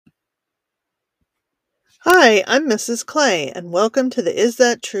Hi, I'm Mrs. Clay, and welcome to the Is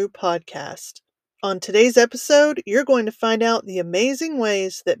That True podcast. On today's episode, you're going to find out the amazing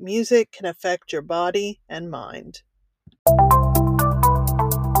ways that music can affect your body and mind.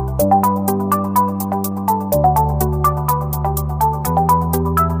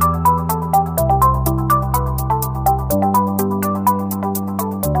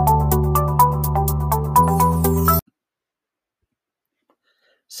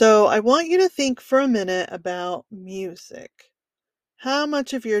 So, I want you to think for a minute about music. How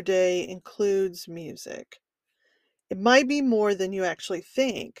much of your day includes music? It might be more than you actually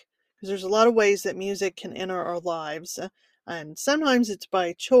think, because there's a lot of ways that music can enter our lives. And sometimes it's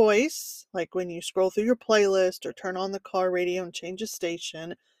by choice, like when you scroll through your playlist or turn on the car radio and change a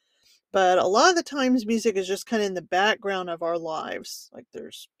station. But a lot of the times, music is just kind of in the background of our lives. Like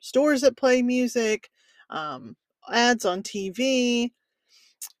there's stores that play music, um, ads on TV.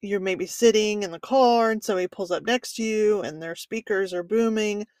 You're maybe sitting in the car and somebody pulls up next to you and their speakers are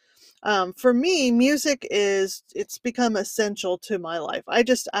booming. For me, music it's become essential to my life. I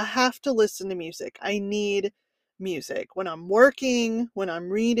have to listen to music. I need music when I'm working, when I'm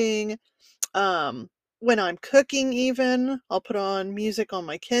reading, um, when I'm cooking even. I'll put on music on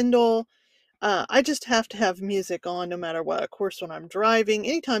my Kindle. I just have to have music on no matter what. Of course, when I'm driving,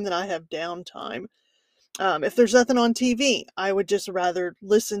 anytime that I have downtime. If there's nothing on TV, I would just rather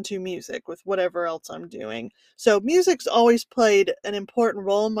listen to music with whatever else I'm doing. So music's always played an important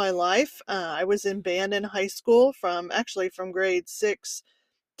role in my life. I was in band in high school from grade 6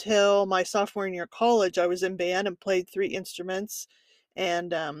 till my sophomore year of college. I was in band and played 3 instruments.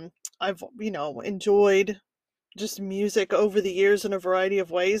 And I've, enjoyed just music over the years in a variety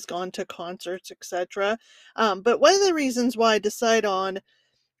of ways, gone to concerts, etc. But one of the reasons why I decide on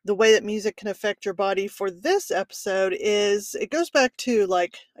the way that music can affect your body for this episode is it goes back to,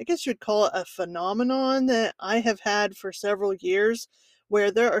 like, I guess you'd call it a phenomenon that I have had for several years, where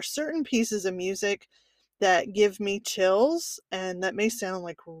there are certain pieces of music that give me chills, and that may sound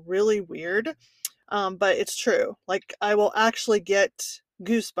like really weird, but it's true. Like, I will actually get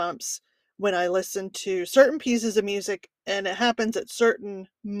goosebumps when I listen to certain pieces of music, and it happens at certain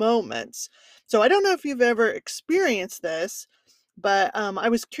moments. So I don't know if you've ever experienced this, but I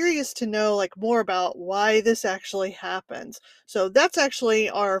was curious to know, like, more about why this actually happens. So that's actually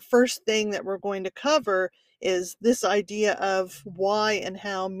our first thing that we're going to cover, is this idea of why and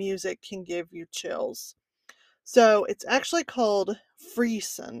how music can give you chills. So it's actually called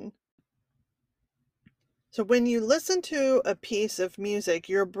frisson. So when you listen to a piece of music,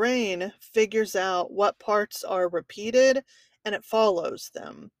 your brain figures out what parts are repeated and it follows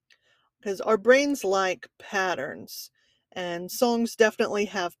them. Because our brains like patterns, and songs definitely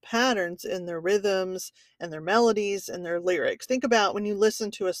have patterns in their rhythms and their melodies and their lyrics. Think about when you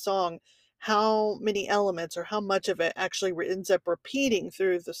listen to a song, how many elements or how much of it actually ends up repeating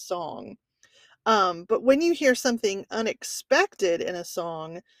through the song. But when you hear something unexpected in a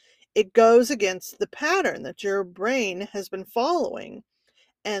song, it goes against the pattern that your brain has been following.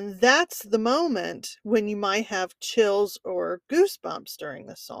 And that's the moment when you might have chills or goosebumps during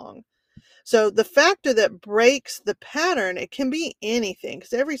the song. So the factor that breaks the pattern, it can be anything,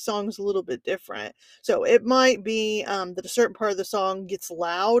 because every song's a little bit different. So it might be that a certain part of the song gets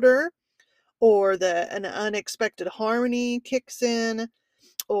louder, or that an unexpected harmony kicks in,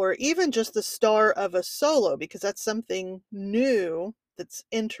 or even just the start of a solo, because that's something new that's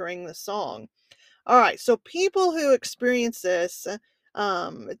entering the song. All right, so people who experience this,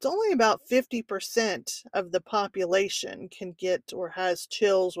 it's only about 50% of the population can get or has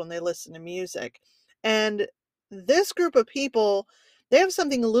chills when they listen to music. And this group of people, they have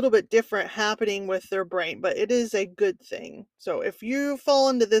something a little bit different happening with their brain, but it is a good thing. So if you fall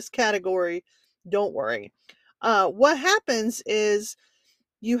into this category, don't worry. What happens is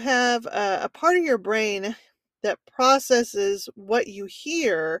you have a part of your brain that processes what you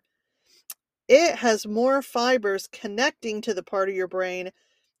hear. It has more fibers connecting to the part of your brain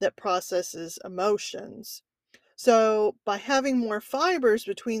that processes emotions. So, by having more fibers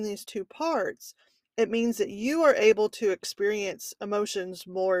between these two parts, it means that you are able to experience emotions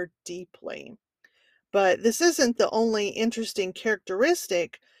more deeply. But this isn't the only interesting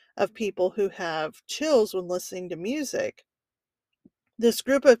characteristic of people who have chills when listening to music. This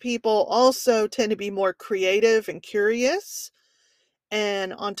group of people also tend to be more creative and curious.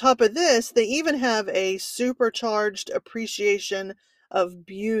 And on top of this, they even have a supercharged appreciation of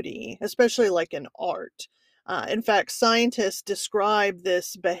beauty, especially like in art. In fact, scientists describe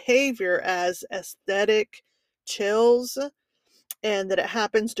this behavior as aesthetic chills, and that it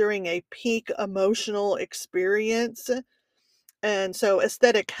happens during a peak emotional experience. And so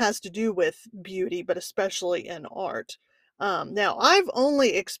aesthetic has to do with beauty, but especially in art. Now, I've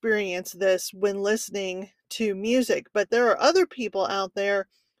only experienced this when listening to music, but there are other people out there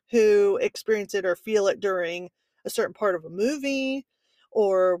who experience it or feel it during a certain part of a movie,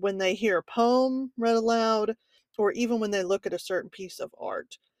 or when they hear a poem read aloud, or even when they look at a certain piece of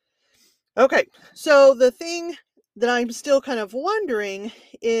art. Okay, so the thing that I'm still kind of wondering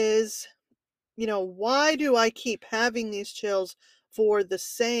is, why do I keep having these chills for the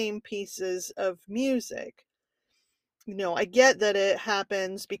same pieces of music? I get that it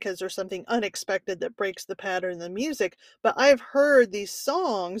happens because there's something unexpected that breaks the pattern of the music, but I've heard these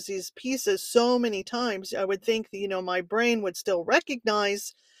songs, these pieces so many times, I would think that, my brain would still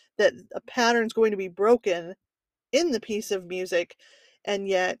recognize that a pattern's going to be broken in the piece of music, and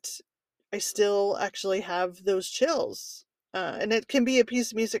yet I still actually have those chills. And it can be a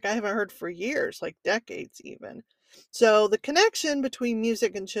piece of music I haven't heard for years, like decades even. So the connection between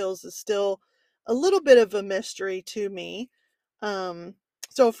music and chills is still a little bit of a mystery to me. Um,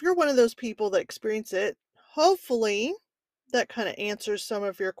 so if you're one of those people that experience it, hopefully that kind of answers some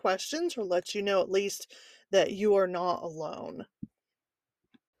of your questions or lets you know at least that you are not alone.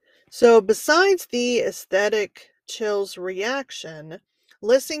 So, besides the aesthetic chills reaction,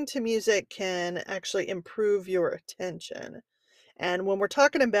 listening to music can actually improve your attention. And when we're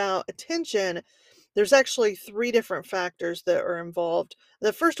talking about attention, there's actually three different factors that are involved.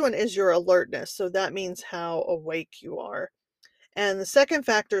 The first one is your alertness. So, that means how awake you are. And the second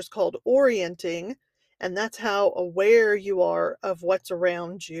factor is called orienting, and that's how aware you are of what's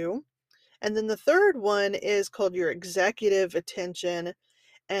around you. And then the third one is called your executive attention,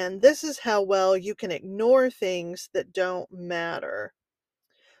 and this is how well you can ignore things that don't matter.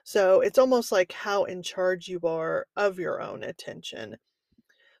 So it's almost like how in charge you are of your own attention.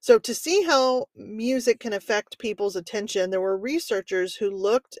 So, to see how music can affect people's attention, there were researchers who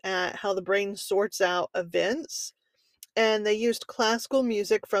looked at how the brain sorts out events, and they used classical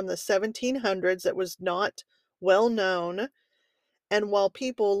music from the 1700s that was not well known. And while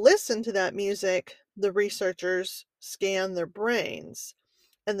people listened to that music, the researchers scanned their brains.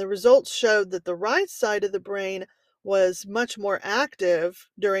 And the results showed that the right side of the brain was much more active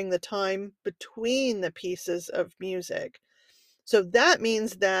during the time between the pieces of music. So that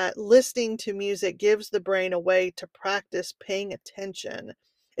means that listening to music gives the brain a way to practice paying attention.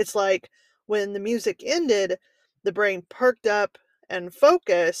 It's like when the music ended, the brain perked up and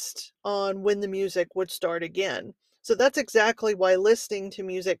focused on when the music would start again. So that's exactly why listening to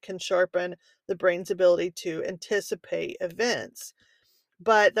music can sharpen the brain's ability to anticipate events.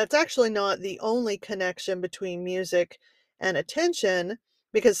 But that's actually not the only connection between music and attention,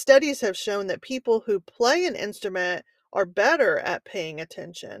 because studies have shown that people who play an instrument are better at paying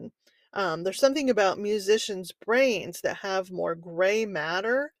attention. There's something about musicians' brains that have more gray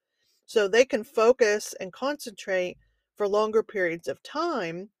matter, so they can focus and concentrate for longer periods of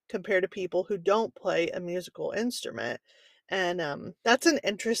time compared to people who don't play a musical instrument. And that's an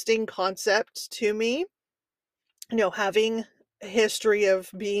interesting concept to me, having a history of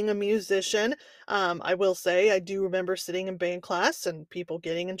being a musician. I will say I do remember sitting in band class and people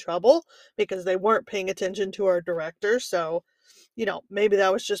getting in trouble because they weren't paying attention to our director. So, maybe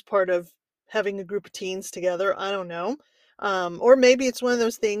that was just part of having a group of teens together. I don't know. Or maybe it's one of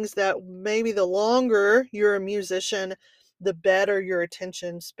those things that maybe the longer you're a musician, the better your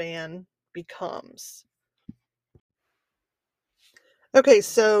attention span becomes. Okay,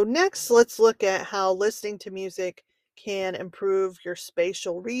 so next let's look at how listening to music can improve your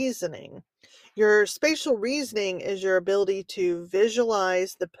spatial reasoning. Your spatial reasoning is your ability to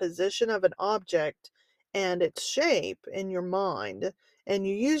visualize the position of an object and its shape in your mind. And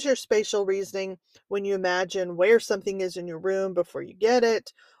you use your spatial reasoning when you imagine where something is in your room before you get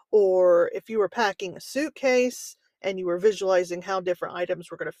it, or if you were packing a suitcase and you were visualizing how different items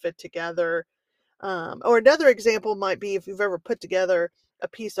were going to fit together. Or another example might be if you've ever put together a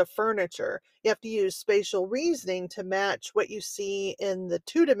piece of furniture. You have to use spatial reasoning to match what you see in the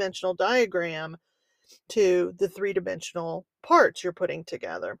two-dimensional diagram to the three-dimensional parts you're putting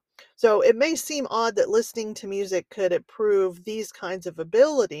together. So it may seem odd that listening to music could improve these kinds of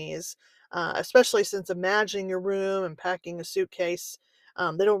abilities, especially since imagining your room and packing a suitcase,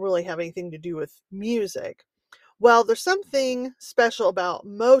 they don't really have anything to do with music. Well, there's something special about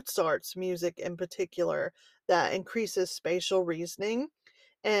Mozart's music in particular that increases spatial reasoning.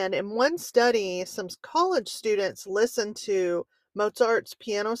 And in one study, some college students listened to Mozart's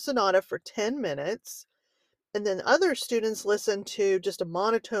piano sonata for 10 minutes, and then other students listened to just a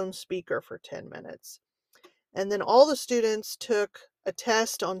monotone speaker for 10 minutes. And then all the students took a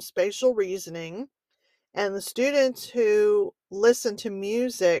test on spatial reasoning, and the students who listened to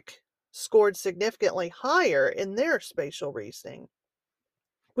music scored significantly higher in their spatial reasoning,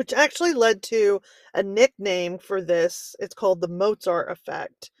 which actually led to a nickname for this. It's called the Mozart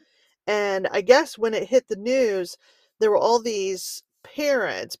effect. And I guess when it hit the news, there were all these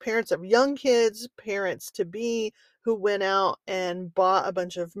parents of young kids, parents to be, who went out and bought a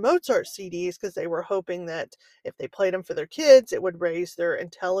bunch of Mozart CDs because they were hoping that if they played them for their kids, it would raise their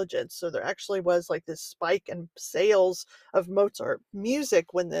intelligence. So there actually was like this spike in sales of Mozart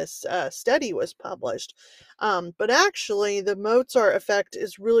music when this study was published. But actually, the Mozart effect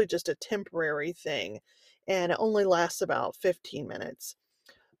is really just a temporary thing, and it only lasts about 15 minutes.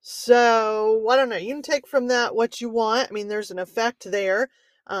 So, I don't know, you can take from that what you want. I mean, there's an effect there.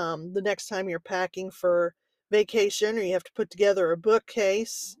 The next time you're packing for vacation or you have to put together a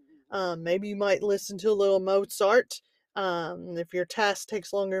bookcase, maybe you might listen to a little Mozart. If your task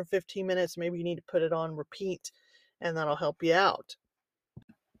takes longer than 15 minutes, maybe you need to put it on repeat, and that'll help you out.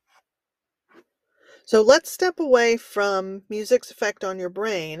 So, let's step away from music's effect on your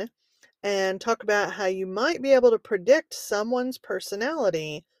brain and talk about how you might be able to predict someone's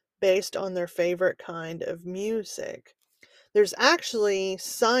personality based on their favorite kind of music. There's actually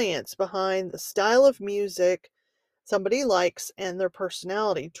science behind the style of music somebody likes and their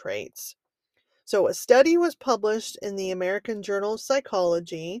personality traits. So, a study was published in the American Journal of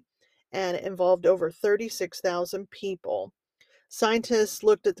Psychology and it involved over 36,000 people. Scientists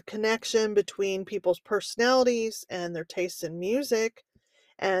looked at the connection between people's personalities and their tastes in music,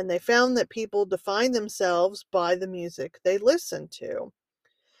 and they found that people define themselves by the music they listen to.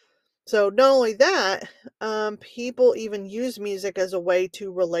 So, not only that, people even use music as a way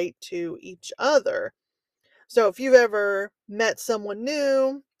to relate to each other. So, if you've ever met someone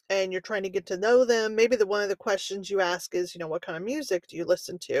new and you're trying to get to know them, maybe one of the questions you ask is, what kind of music do you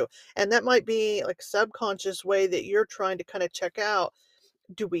listen to? And that might be like a subconscious way that you're trying to kind of check out,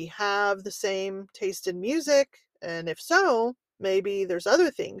 do we have the same taste in music? And if so, maybe there's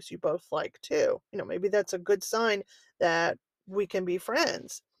other things you both like too. Maybe that's a good sign that we can be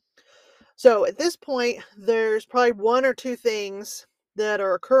friends. So at this point, there's probably one or two things that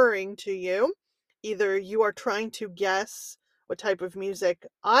are occurring to you. Either you are trying to guess what type of music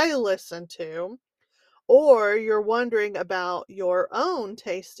I listen to, or you're wondering about your own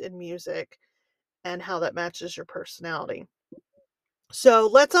taste in music and how that matches your personality. So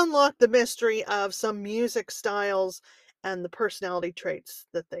let's unlock the mystery of some music styles and the personality traits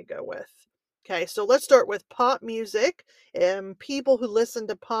that they go with. Okay, so let's start with pop music. And people who listen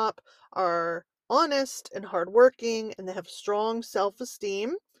to pop are honest and hardworking and they have strong self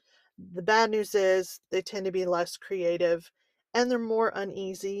esteem. The bad news is they tend to be less creative and they're more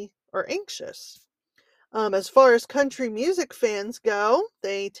uneasy or anxious. As far as country music fans go,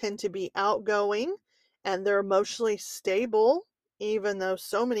 they tend to be outgoing and they're emotionally stable, even though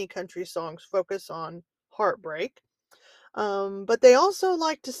so many country songs focus on heartbreak. But they also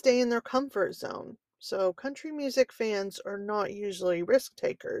like to stay in their comfort zone. So country music fans are not usually risk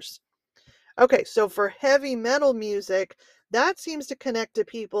takers. Okay, so for heavy metal music, that seems to connect to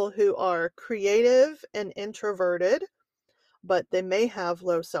people who are creative and introverted, but they may have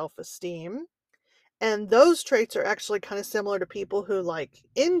low self esteem. And those traits are actually kind of similar to people who like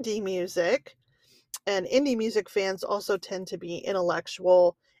indie music. And indie music fans also tend to be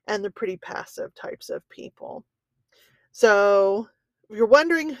intellectual and they're pretty passive types of people. So, if you're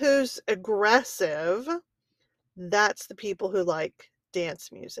wondering who's aggressive, that's the people who like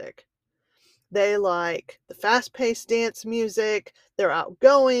dance music. They like the fast paced dance music, they're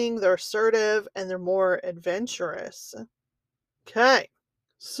outgoing, they're assertive, and they're more adventurous. Okay.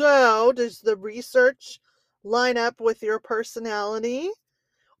 So, does the research line up with your personality?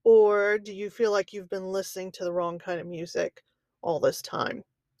 Or do you feel like you've been listening to the wrong kind of music all this time?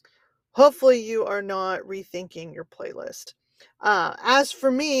 Hopefully, you are not rethinking your playlist. As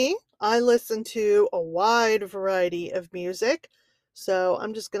for me, I listen to a wide variety of music. So,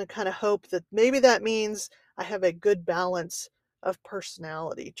 I'm just going to kind of hope that maybe that means I have a good balance of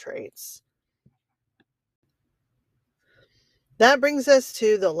personality traits. That brings us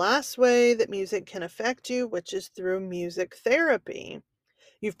to the last way that music can affect you, which is through music therapy.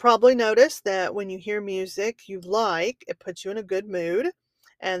 You've probably noticed that when you hear music you like, it puts you in a good mood.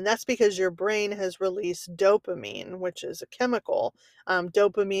 And that's because your brain has released dopamine, which is a chemical.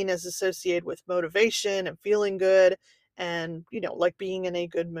 Dopamine is associated with motivation and feeling good and, like being in a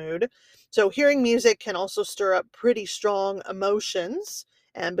good mood. So hearing music can also stir up pretty strong emotions.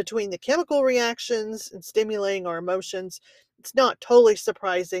 And between the chemical reactions and stimulating our emotions, it's not totally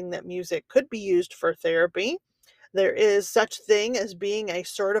surprising that music could be used for therapy. There is such thing as being a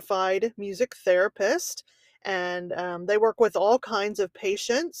certified music therapist, And they work with all kinds of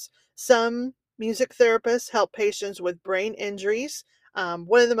patients. Some music therapists help patients with brain injuries.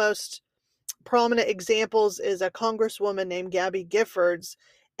 One of the most prominent examples is a congresswoman named Gabby Giffords,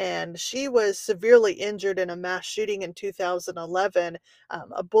 and she was severely injured in a mass shooting in 2011.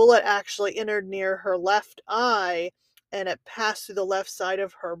 A bullet actually entered near her left eye and it passed through the left side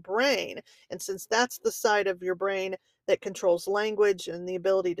of her brain. And since that's the side of your brain that controls language and the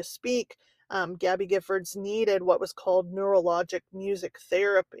ability to speak, Gabby Giffords needed what was called neurologic music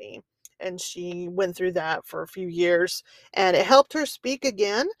therapy. And she went through that for a few years, and it helped her speak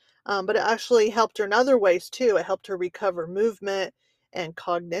again, but it actually helped her in other ways too. It helped her recover movement and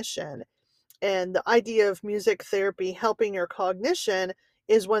cognition. And the idea of music therapy helping your cognition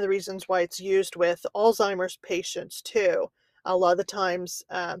is one of the reasons why it's used with Alzheimer's patients too. A lot of the times,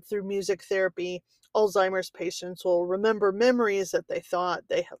 through music therapy, Alzheimer's patients will remember memories that they thought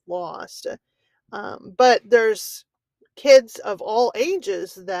they had lost. But there's kids of all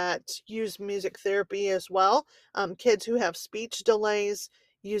ages that use music therapy as well. Kids who have speech delays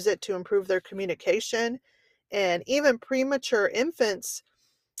use it to improve their communication. And even premature infants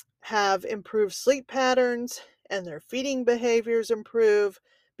have improved sleep patterns and their feeding behaviors improve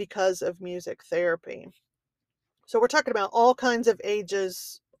because of music therapy. So we're talking about all kinds of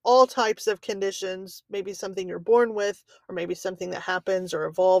ages, all types of conditions, maybe something you're born with, or maybe something that happens or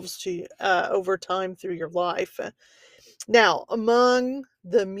evolves to over time through your life. Now, among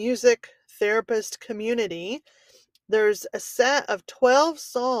the music therapist community, there's a set of 12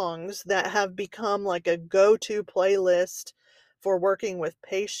 songs that have become like a go-to playlist for working with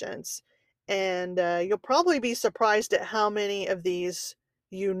patients. And you'll probably be surprised at how many of these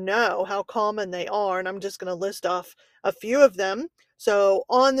you know, how common they are. And I'm just going to list off a few of them. So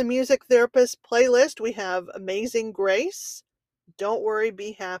on the music therapist playlist, we have Amazing Grace, Don't Worry,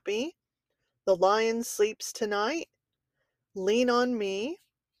 Be Happy, The Lion Sleeps Tonight, Lean on Me,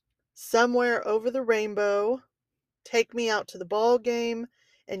 Somewhere Over the Rainbow, Take Me Out to the Ball Game,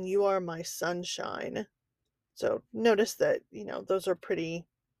 and You Are My Sunshine. So notice that, those are pretty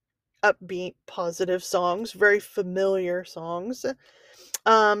upbeat, positive songs, very familiar songs.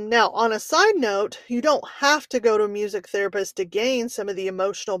 Now, on a side note, you don't have to go to a music therapist to gain some of the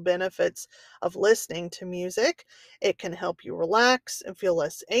emotional benefits of listening to music. It can help you relax and feel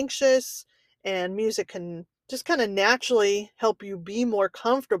less anxious, and music can just kind of naturally help you be more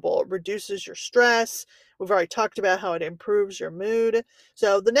comfortable. It reduces your stress. We've already talked about how it improves your mood.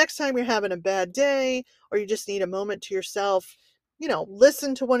 So the next time you're having a bad day or you just need a moment to yourself,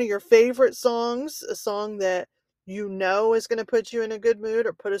 listen to one of your favorite songs, a song that is going to put you in a good mood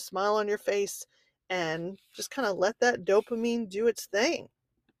or put a smile on your face, and just kind of let that dopamine do its thing.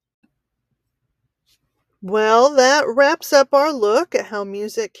 Well, that wraps up our look at how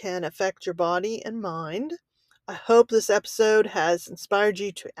music can affect your body and mind. I hope this episode has inspired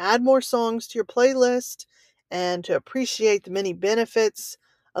you to add more songs to your playlist and to appreciate the many benefits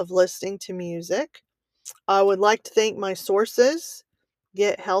of listening to music. I would like to thank my sources: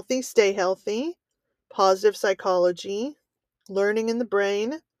 Get Healthy, Stay Healthy, Positive Psychology, Learning in the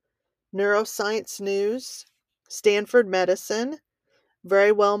Brain, Neuroscience News, Stanford Medicine,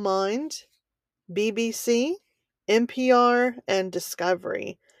 Very Well Mind, BBC, NPR, and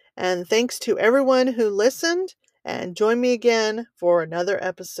Discovery. And thanks to everyone who listened, and join me again for another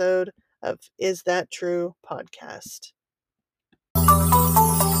episode of Is That True podcast.